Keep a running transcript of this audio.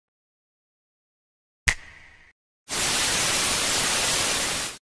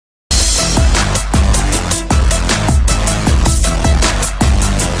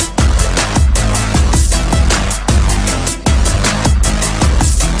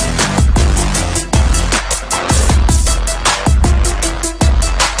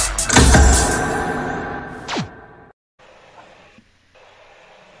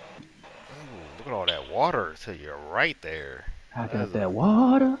to your right there. I got that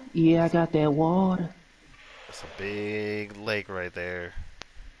water. Yeah, I got that water. That's a big lake right there.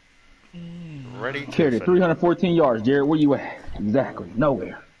 Ready to Carried it 314 yards, Jared. Where you at? Exactly.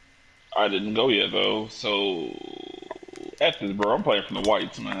 Nowhere. I didn't go yet though, so F this, bro. I'm playing from the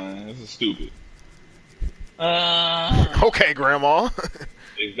whites, man. This is stupid. Okay, Grandma.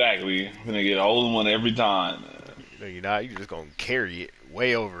 Exactly. I'm gonna get a hole one every time. No, you're not. You're just gonna carry it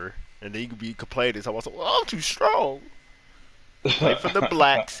way over, and then you can be complaining. So well, I'm too strong. Play for the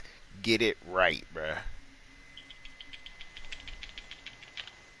blacks. Get it right, bruh.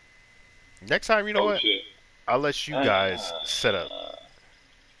 Next time, you know what? Shit. I'll let you guys set up.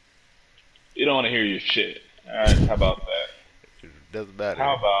 You don't want to hear your shit. All right, how about that? It doesn't matter.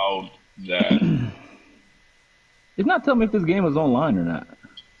 How about that? It's not telling me if this game is online or not.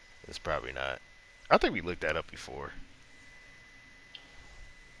 It's probably not. I think we looked that up before.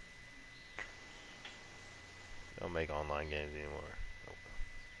 Don't make online games anymore.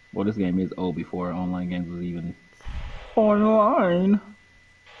 Well, this game is old before online games was even online.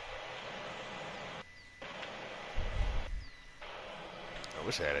 I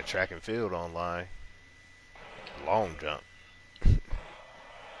wish I had a track and field online. Long jump.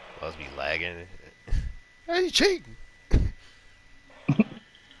 Must be lagging. Hey, you cheating.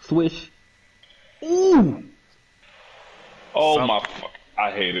 Swish. Ooh. Oh my fuck!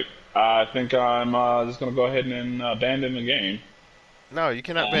 I hate it. I think I'm just gonna go ahead and abandon the game. No, you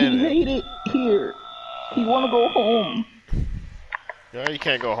cannot He ban it. hate it here. He want to go home. No, you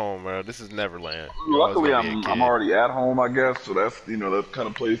can't go home, bro. This is Neverland. Luckily, I'm already at home, I guess. So that's that kind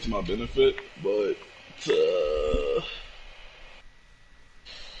of plays to my benefit. But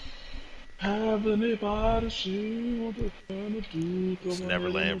have anybody seen what they're trying to do? It's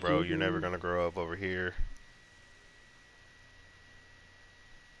Neverland, bro. You're never gonna grow up over here.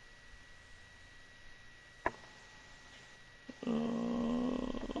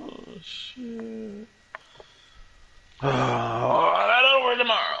 Oh shit! I don't work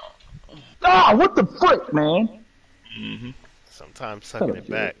tomorrow. Ah, what the frick, man? Sometimes sucking it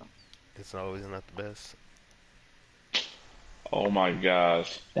back, it's always not the best. Oh my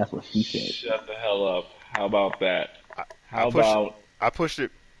gosh! That's what she said. Shut the hell up! How about that? I pushed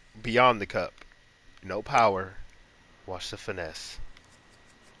it beyond the cup. No power. Watch the finesse.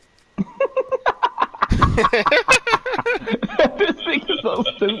 This thing is so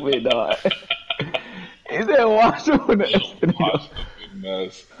stupid, dog. Is that watch the finesse?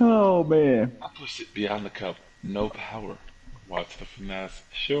 Oh man! I pushed it beyond the cup. No power. Watch the finesse.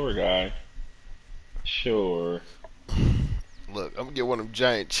 Sure, guy. Sure. Look, I'm gonna get one of them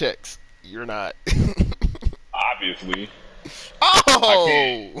giant checks. You're not. Obviously.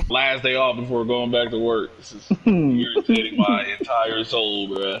 Oh! Last day off before going back to work. This is irritating my entire soul,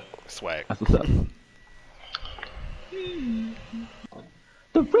 bruh. Swag. That's what's up.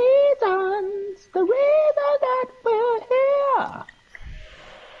 The reasons that we're here.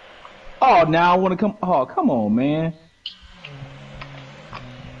 Oh, now I want to come. Oh, come on, man.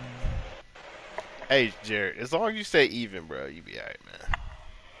 Hey, Jared, as long as you stay even, bro, you be alright, man.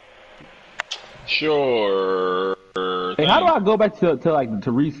 Sure. Hey, how do I go back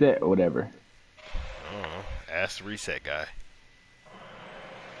to reset or whatever? I don't know. Ask the reset guy.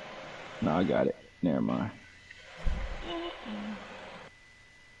 No, I got it. Never mind.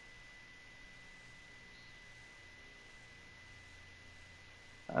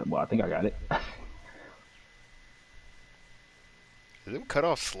 Well, I think I got it. Is them cut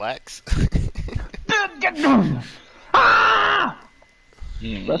off slacks? Ah!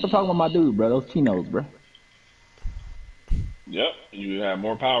 Bro, stop talking about my dude, bro. Those chinos, bro. Yep. You have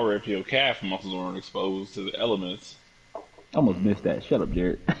more power if your calf muscles aren't exposed to the elements. Almost missed that. Shut up,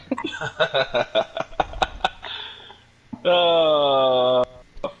 Jared.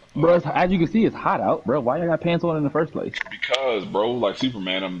 Bro, as you can see, it's hot out, bro. Why you got pants on in the first place? Because, bro, like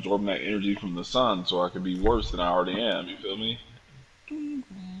Superman, I'm absorbing that energy from the sun so I can be worse than I already am. You feel me?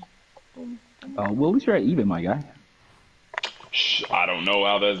 Well, at least you're at even, my guy. I don't know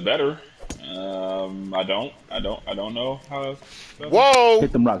how that's better. I don't know how that's better. Whoa!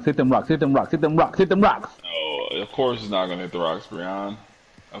 Hit them rocks, hit them rocks, hit them rocks, hit them rocks, hit them rocks. Oh, of course it's not gonna hit the rocks, Brian.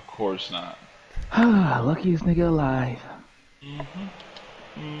 Of course not. Luckiest nigga alive.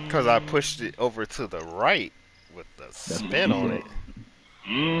 Because I pushed it over to the right with the spin on it.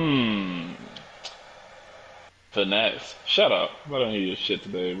 Finesse. Shut up. I don't hear your shit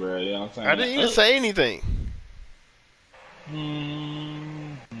today, bro. You know what I'm saying? I didn't even say anything.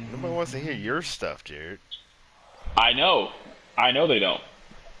 Nobody wants to hear your stuff, Jared. I know. I know they don't.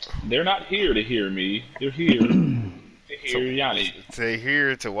 They're not here to hear me. They're here to hear Yanni. They're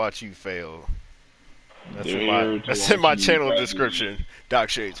here to watch you fail. That's in my channel description. Doc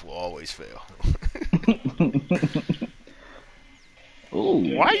Shades will always fail.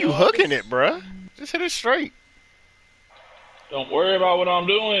 Ooh. Why are you hooking it, bruh? Just hit it straight. Don't worry about what I'm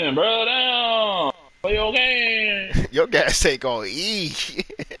doing, bro. Down. Play your game. Your gas take on E.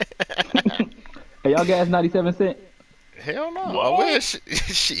 Hey, y'all gas 97 cent? Hell no. What? I wish.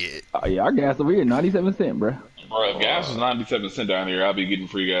 Shit. Oh, yeah, our gas over here 97 cent, bro. Bro, if gas was 97 cents down here, I'd be getting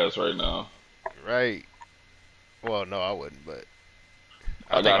free gas right now. Right. Well, no, I wouldn't, but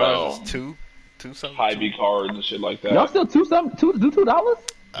I think got ours is two something. Hy-Vee cards and shit like that. Y'all still $2?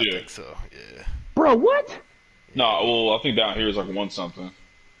 I think so. Yeah. Bro, what? No, well, I think down here is like one something.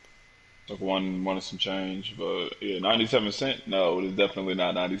 It's like one and some change, but yeah, 97 cent. No, it is definitely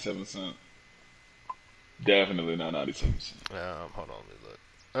not 97 cent. Definitely not 97 cent. Hold on, let me look.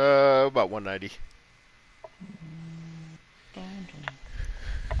 About 190.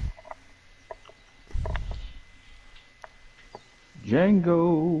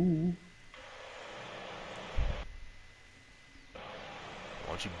 Django.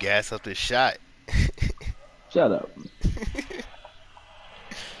 Why don't you gas up this shot? Shut up.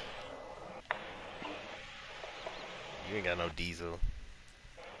 You ain't got no diesel.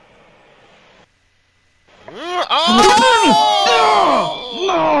 Oh!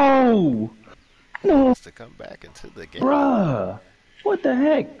 No! Wants to come back into the game. Bruh. What the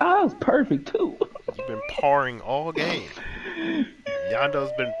heck? I was perfect, too. You've been parring all game.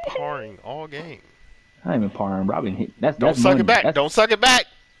 Yaundo's been parring all game. I ain't been parring, bro. I've been hitting. Don't suck it back. Don't suck it back.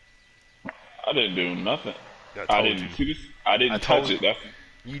 I didn't do nothing. I didn't see this. I didn't touch it.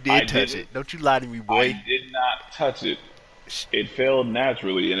 You did touch it. Don't you lie to me, boy. I did not touch it. It fell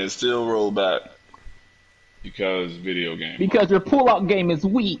naturally, and it still rolled back. Because video game. Because your pull-out game is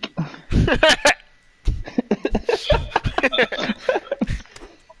weak.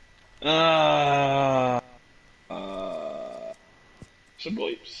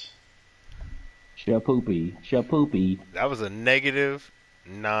 Shaboips. Shapoopy. That was a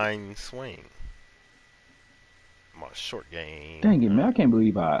 -9 swing. I'm on a short game. Dang it, man. I can't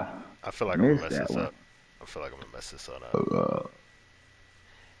believe I feel like I'm gonna missed mess that this one. up. I feel like I'm gonna mess this one up.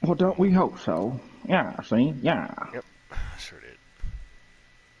 Well, don't we hope so? Yeah, see? Yeah. Yep, sure did.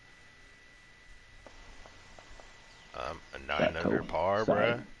 A 9 under par,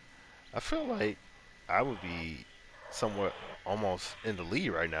 bruh. I feel like I would be somewhat almost in the lead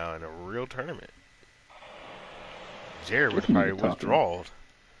right now in a real tournament. Jared would probably withdraw.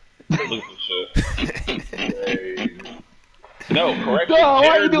 Look at this shit. No, correct. No, why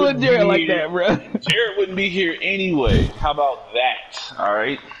are you doing Jared like that, bro? Jared wouldn't be here anyway. How about that? All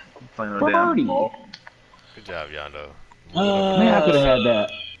right. Playing on Birdie. Good job, Yaundo. Man, I could have had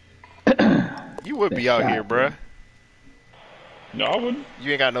that. You would be That out shot, here, bruh. No, I wouldn't.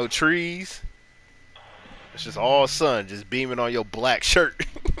 You ain't got no trees. It's just all sun just beaming on your black shirt.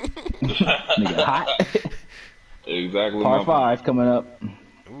 Nigga, hot. Exactly. Par 5 coming up.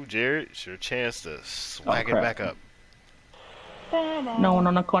 Ooh, Jared, it's your chance to swag it crap. back up. No one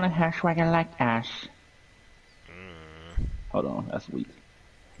on the corner has swagging like Ash. Hold on, that's weak.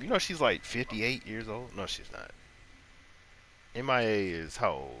 You know she's like 58 years old? No, she's not. MIA is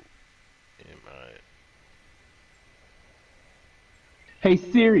how old? MIA. Hey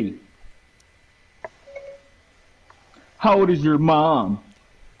Siri, how old is your mom?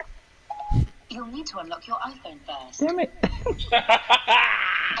 You'll need to unlock your iPhone first. Damn it.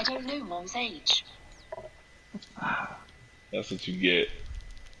 I don't know Mom's age. That's what you get.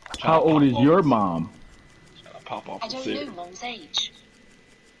 How old is your mom? Trying to pop off I the don't series. know Mom's age.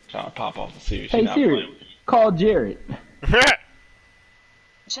 Trying to pop off the series. Hey Siri, call Jared.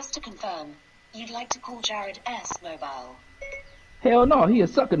 Just to confirm, you'd like to call Jared S. Mobile. Hell no, he a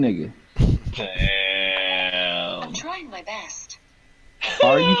sucker nigga. Damn. I'm trying my best.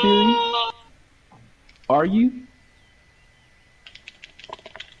 Are you Siri? Are you?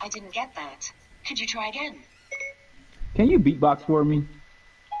 I didn't get that. Could you try again? Can you beatbox for me?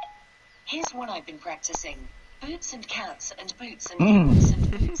 Here's one I've been practicing. Boots and cats and boots and cats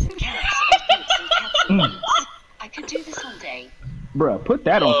and boots and cats and boots and cats and boots. I could do this all day. Bruh, put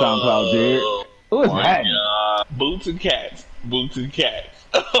that on SoundCloud, Jared. What's that? Boots and cats. Boots and cats.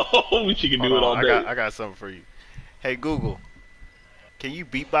 Oh, she can do it all day. I got something for you. Hey Google, can you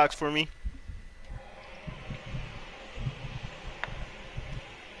beatbox for me?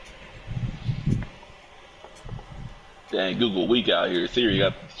 Dang, Google weak out here. Siri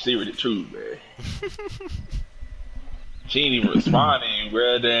got the truth, man. She ain't even responding,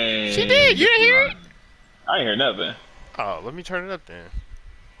 bro. Dang. She did. You didn't hear it? I ain't hear nothing. Oh, let me turn it up then.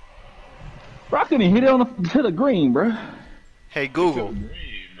 Bro, I couldn't hit it to the green, bro. Hey Google,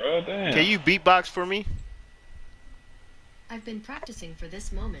 Bro, damn. can you beatbox for me? I've been practicing for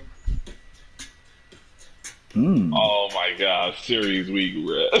this moment. Oh my god, Siri's weak,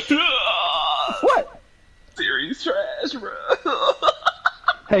 bro. What? Siri's trash, bro.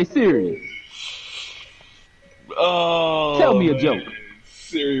 Hey Siri, Oh, tell me a man. joke.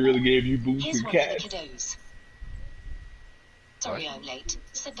 Siri really gave you boots Here's and one for the cats. kiddos. Sorry I'm late,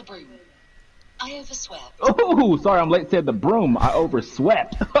 said the broom. I overswept. Oh, sorry I'm late. Said the broom. I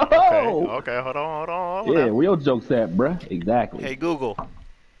overswept. Okay, hold on. Yeah, real jokes at, bruh. Exactly. Hey Google,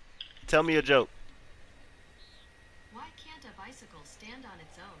 tell me a joke. Why can't a bicycle stand on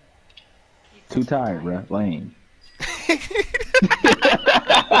its own? It's Too tired, bruh. Lame.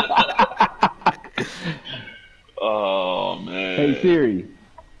 Oh man. Hey Siri,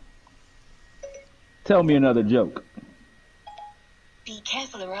 tell me another joke. Be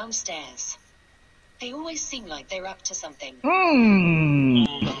careful around stairs. They always seem like they're up to something.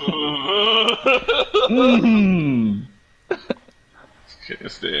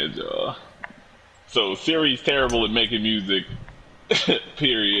 Can't stand y'all. So Siri's terrible at making music.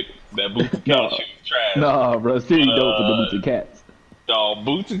 Period. That boots and No. cat shit is trash. Nah, bro. Siri dope for the boots and cats. Dog,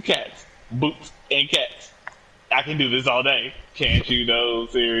 boots and cats. Boots and cats. I can do this all day. Can't you know,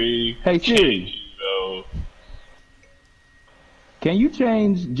 Siri? Hey Can't Siri, you know? can you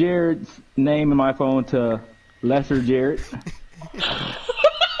change Jared's name in my phone to Lesser Jared?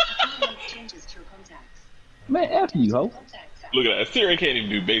 Changes to your contacts. Man, F you, ho. Look at that. Siri can't even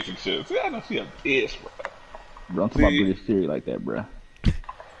do basic shit. See, I know she a bitch, bro. Don't talk about British Siri like that, bruh.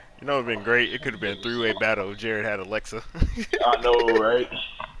 You know, it'd been great. It could have been a three-way battle if Jared had Alexa. I know, right?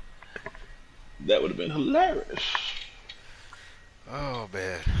 That would have been hilarious. Oh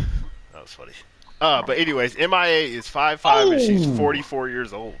man, that was funny. But anyways, MIA is 5'5" and she's 44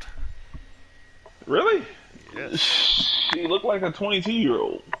 years old. Really? Yes. She looked like a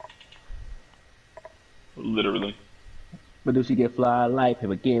 22-year-old. Literally. But do she get fly life? If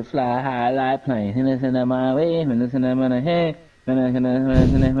it get fly high like plane, listen to my way, listen to my head,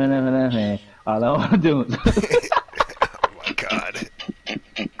 all I wanna do is. Oh my god.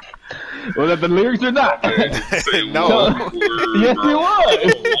 Was that the lyrics or not? No. Yes, it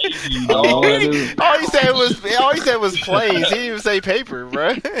was. All I wanna do. All he said was planes. He didn't even say paper,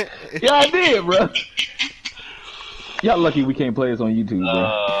 bro. Yeah, I did, bro. Y'all lucky we can't play this on YouTube, bro.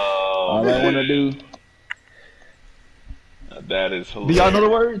 All I wanna do. That is Do hilarious. y'all know the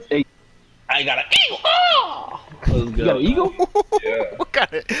words? Hey, I got an eagle. Oh! you got an eagle? Yeah. What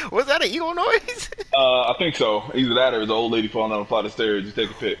kind of, was that an eagle noise? I think so. Either that or the old lady falling down a flight of stairs. Just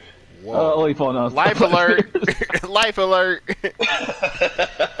take a pic. Oh, he falling down. Life alert. Life alert.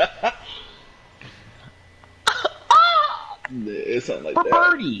 It's something like that.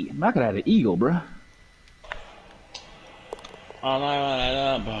 Birdie. I could have had an eagle, bro.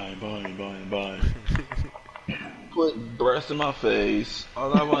 Bye. Put breast in my face.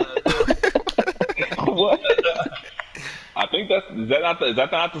 All I want to do. What? I think that's is that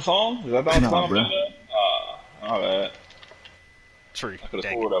not the song? Is that not the No, song? bro. My bad. Tree. I could have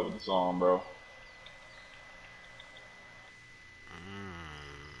Dang swore it. that was the song, bro.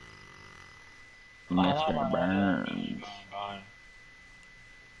 Mr. Burns.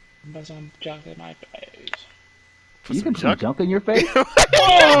 Put some junk in my face. Put You some can put junk- junk in your face?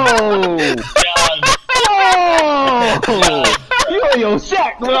 Whoa! Whoa! You on your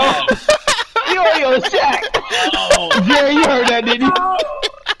shack, bro. You on your shack. Jerry, you heard that, didn't you?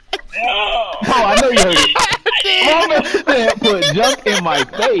 Oh, I know you heard it. Mama said put junk in my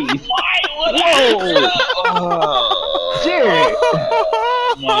face. Whoa! Jerry,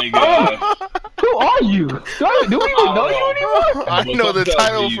 Oh my god. who are you? Do we even know you anymore? I know the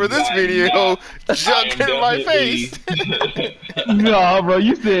title for this video, Junk in My Face. No, bro,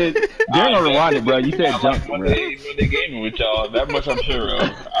 you said, Jerry gonna rewind it, bro. You said junk, When bro. they gaming with y'all, that much I'm sure of.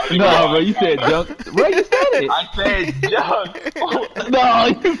 No, bro, you said junk. Bro, you said it. I said junk. No,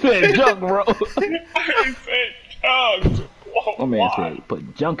 you said junk, bro. I said junk. My man said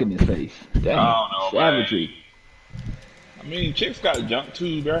put junk in his face. Damn, I don't know, man. savagery. I mean, chicks got junk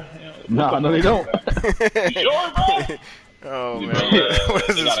too, bro. No, no, they don't. Sure, bro. Oh man, Bruh, what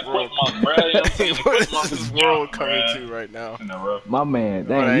is they this gotta world? quote my bruh, you know what I'm saying? What is Quote my this junk, world coming bruh. to right now? No, My man,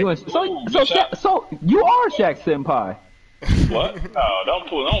 dang, Right. you and so you are Shaq Senpai. what? No,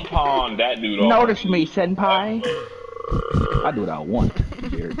 don't pawn that dude off. Notice me, Senpai. I do what I want,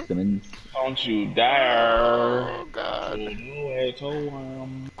 Jared Simmons. Don't you dare. Oh god. Do it to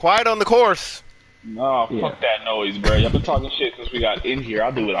him. Quiet on the course. No, Yeah. fuck that noise, bro. Y'all been talking shit since we got in here.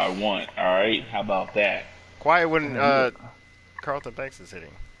 I'll do what I want, alright? How about that? Quiet when Carlton Banks is hitting.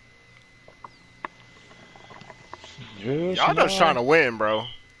 Y'all just trying to win, bro.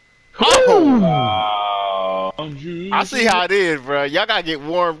 Oh! Wow. I see how it is, bro. Y'all gotta get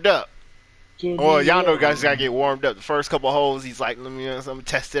warmed up. Or y'all know guys gotta get warmed up. The first couple holes, he's like, let me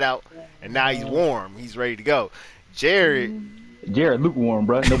test it out, and now he's warm. He's ready to go. Jared lukewarm,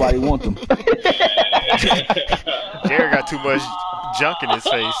 bro. Nobody wants him. Jared got too much junk in his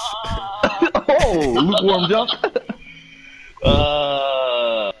face. Oh, lukewarm junk.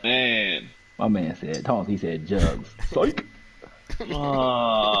 Man. My man said, Thomas, he said jugs. Psych.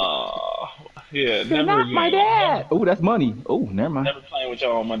 Yeah, You're not my dad. Oh, that's money. Oh, never mind. Never playing with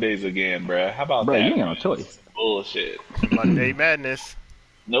y'all on Mondays again, bruh. How about Bro, that? you ain't got no choice. Bullshit. Monday Madness.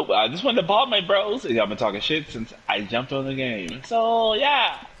 Nope, I just wanted to ball my bros. Y'all been talking shit since I jumped on the game. So,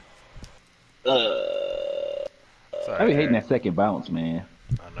 yeah. Sorry, I be hating that second bounce, man.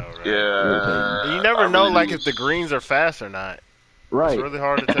 I know, right? Yeah. You never know, like, if the greens are fast or not. Right. It's really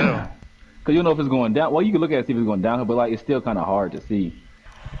hard to tell. Because you don't know if it's going down. Well, you can look at it, see if it's going downhill, but, like, it's still kind of hard to see.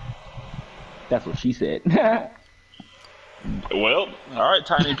 That's what she said. Well, alright,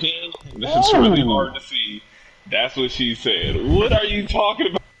 Tiny King. This is really hard to see. That's what she said. What are you talking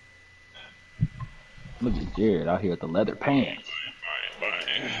about? Look at Jared out here with the leather pants.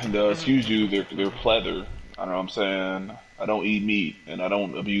 No, excuse you, they're pleather. I know what I'm saying. I don't eat meat, and I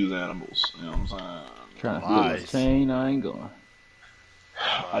don't abuse animals. You know what I'm saying? Trying to steal a chain, I ain't going.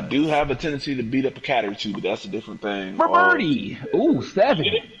 I do have a tendency to beat up a cat or two, but that's a different thing. For birdie! Ooh, 7.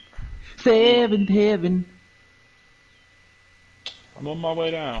 7 heaven. I'm on my way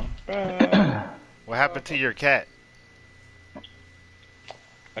down. What happened to your cat?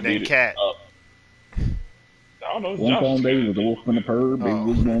 Named Cat. I don't know. One fine day was a wolf in the purr, baby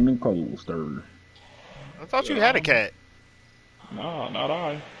was born in cold stir. I thought you had a cat. No, not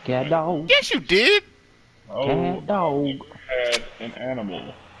I. Cat dog. Yes, you did. Cat dog. Had an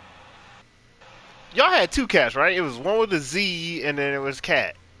animal. Y'all had 2 cats, right? It was one with a Z, and then it was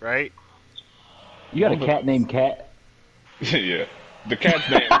Cat, right? You got a cat named Cat? Yeah. The cat's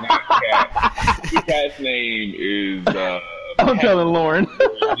name is not Cat. The cat's name is, I'm telling Lauren.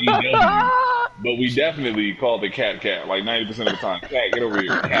 But we definitely call the cat, like 90% of the time. Cat, get over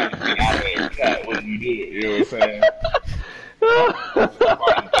here. Cat, get out of there. Cat, what you do? You know what I'm saying?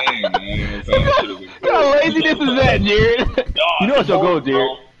 Thing, you know what I'm saying? How laziness is that, Jared? You know what you'll go,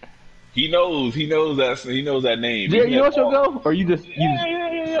 Jared. He knows that name. Jared, you know what you'll go? Or you just,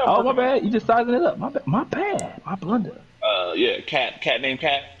 Yeah. Oh, my bad. You just sizing it up. My bad. My blunder. Yeah, cat named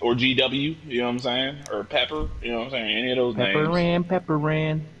Cat, or GW, you know what I'm saying? Or Pepper, you know what I'm saying? Any of those names. Pepper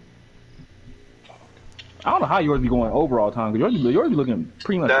ran. I don't know how yours be going over all the time, because yours be looking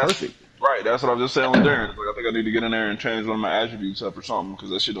pretty much perfect. Right, that's what I was just saying with Darren. Like, I think I need to get in there and change one of my attributes up or something, because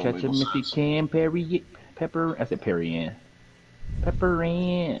that shit don't Catch make no him if you sense. can, Pepper. I said Perry Ann. Pepper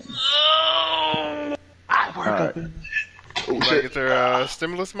Ann. I work up in Did I get their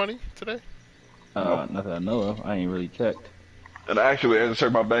stimulus money today? Nothing I know of. I ain't really checked. And I actually had to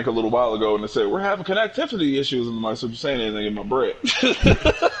check my bank a little while ago, and it said, we're having connectivity issues, and I'm like, so you're saying anything in my bread.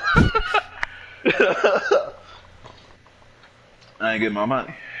 I ain't getting my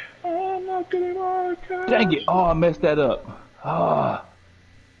money. I'm not getting my cash. Dang it. Oh, I messed that up. Ah.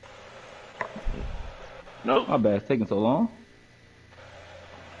 Nope. My bad. It's taking so long.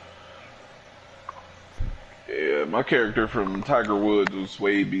 Yeah, my character from Tiger Woods was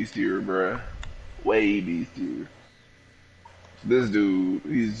way beastier, bruh. Way beastier. This dude,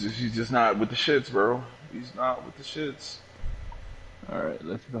 he's just not with the shits, bro. He's not with the shits. Alright,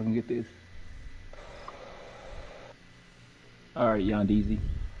 let's see if I can get this. Alright, Yandeezy.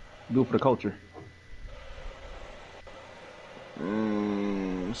 Do it for the culture.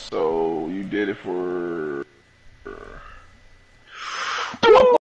 So you did it for